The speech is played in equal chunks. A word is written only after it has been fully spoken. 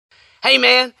Hey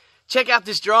man, check out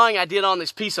this drawing I did on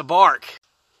this piece of bark.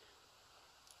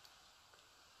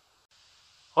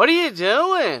 What are you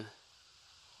doing?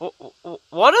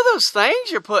 What are those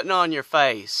things you're putting on your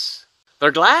face?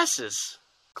 They're glasses.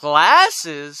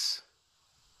 Glasses?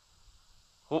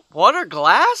 What are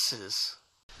glasses?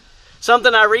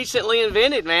 Something I recently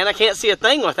invented, man. I can't see a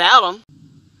thing without them.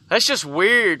 That's just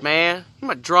weird, man. Give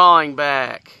my drawing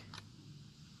back.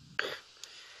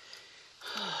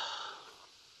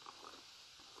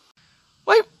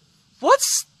 Wait,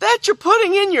 what's that you're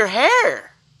putting in your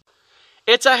hair?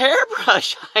 It's a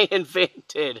hairbrush I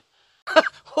invented.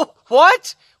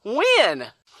 What? When?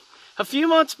 A few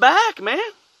months back, man.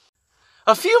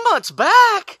 A few months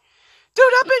back? Dude,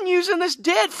 I've been using this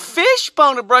dead fish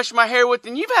bone to brush my hair with,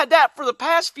 and you've had that for the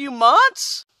past few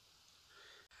months?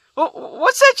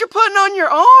 What's that you're putting on your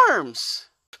arms?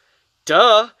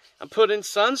 Duh, I'm putting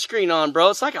sunscreen on, bro.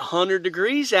 It's like 100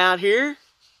 degrees out here.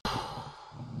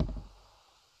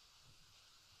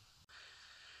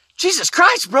 Jesus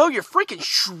Christ, bro, you're freaking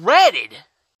shredded.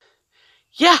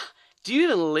 Yeah, do you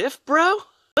even lift, bro?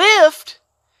 Lift?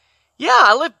 Yeah,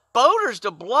 I lift boulders to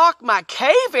block my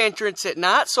cave entrance at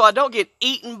night so I don't get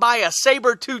eaten by a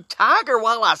saber-toothed tiger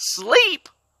while I sleep.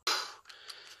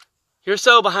 You're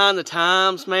so behind the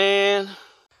times, man.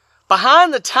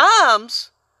 Behind the times?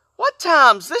 What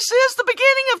times? This is the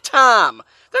beginning of time.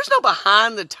 There's no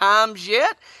behind the times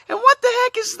yet. And what the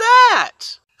heck is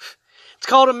that? It's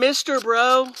called a mister,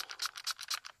 bro.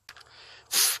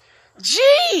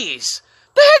 Jeez!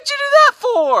 The heck'd you do that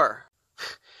for?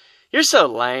 You're so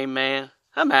lame, man.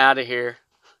 I'm out of here.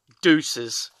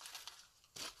 Deuces.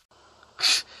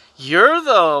 You're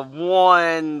the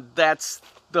one that's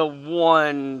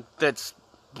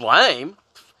lame.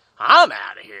 I'm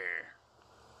out of here.